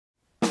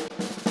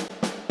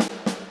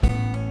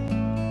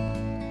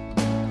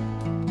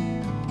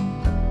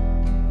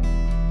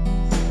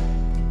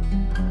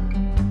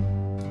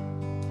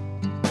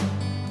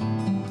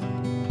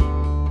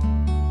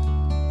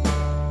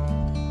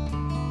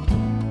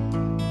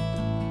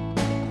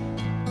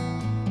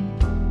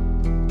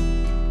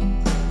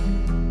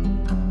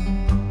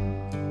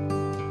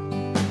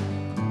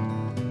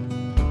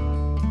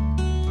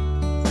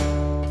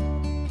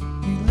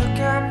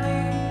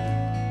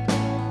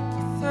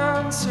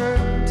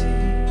uncertainty.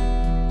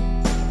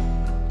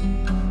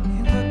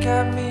 You look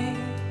at me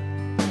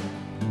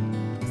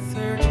with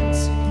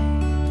urgency.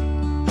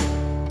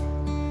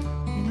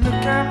 You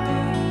look at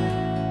me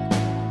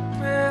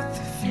with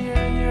the fear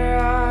in your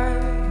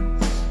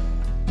eyes,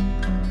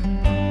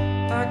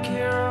 like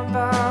you're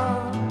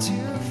about to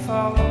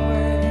fall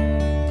away.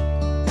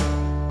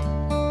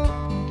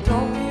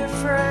 Don't be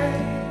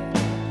afraid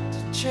to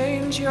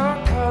change your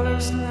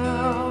colors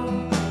now.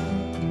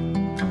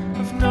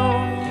 I've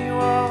known you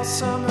all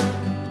summer,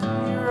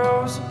 you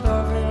rose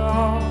above it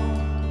all.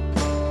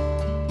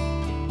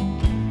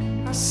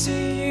 I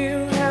see you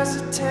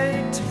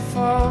hesitate to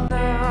fall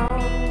now,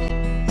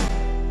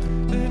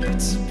 but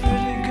it's a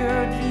pretty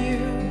good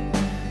view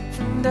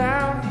from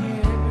down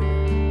here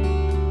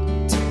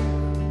too.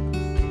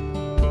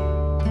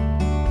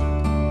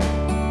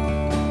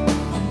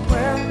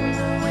 When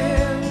the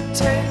wind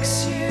takes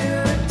you,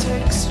 it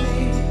takes me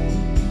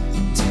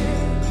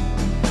too.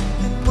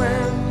 And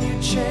when you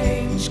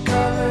change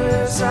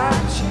colors, I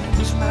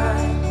change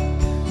mine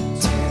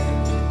too.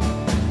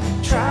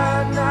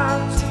 Try not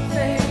to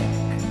think,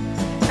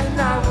 and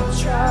I will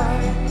try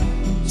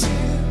to.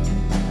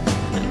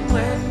 And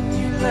when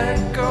you let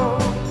go,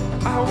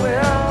 I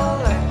will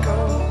let go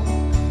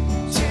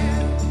too.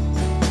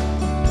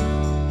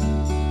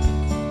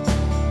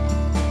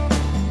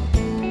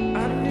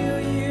 I knew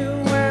you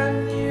when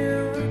you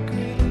were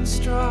green and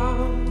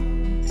strong.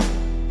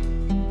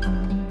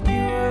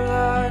 You were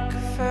like a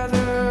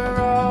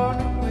feather on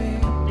a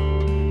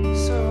wing,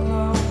 so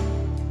long.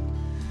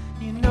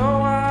 You know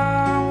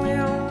I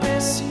will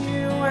miss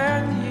you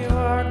when you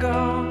are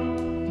gone.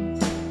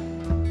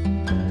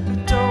 But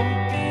don't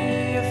be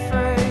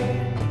afraid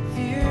if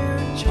you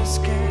just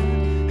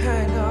can't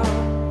hang on.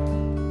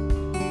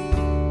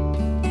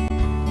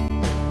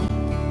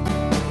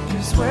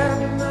 'Cause when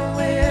the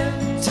wind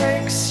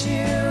takes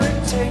you, it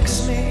takes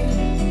me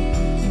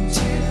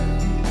too.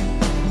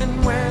 And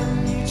when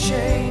you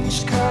change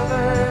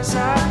colors, I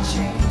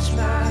change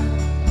mine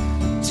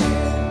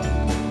too.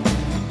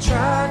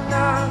 Try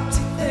not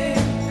to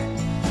think,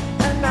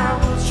 and I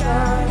will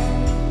try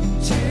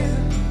to.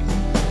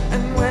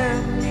 And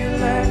when you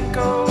let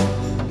go,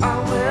 I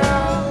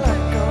will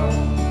let go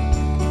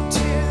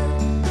too.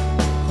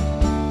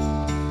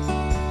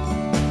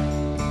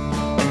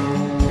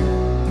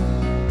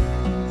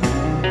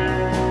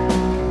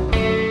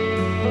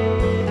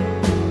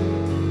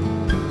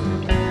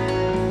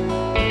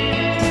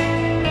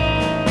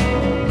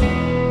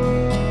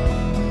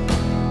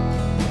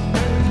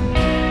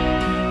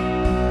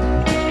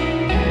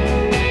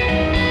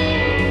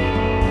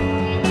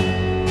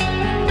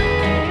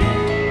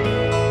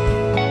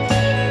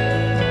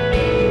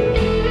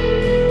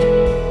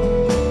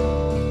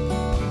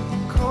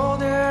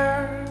 Cold air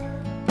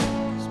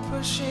is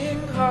pushing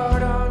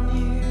hard on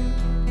you.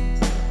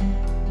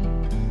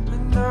 I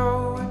know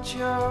what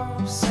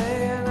you're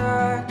saying,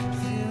 I can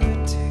feel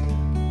it too.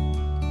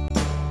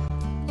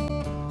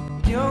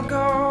 You'll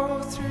go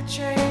through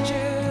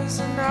changes,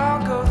 and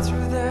I'll go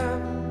through them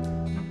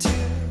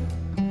too.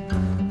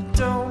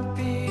 Don't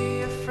be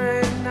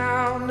afraid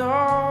now, no,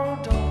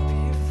 don't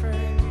be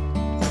afraid.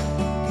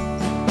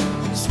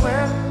 'Cause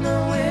when the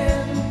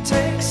wind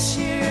takes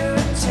you,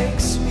 it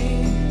takes me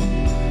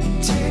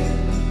too.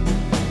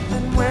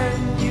 And when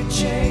you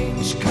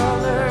change color,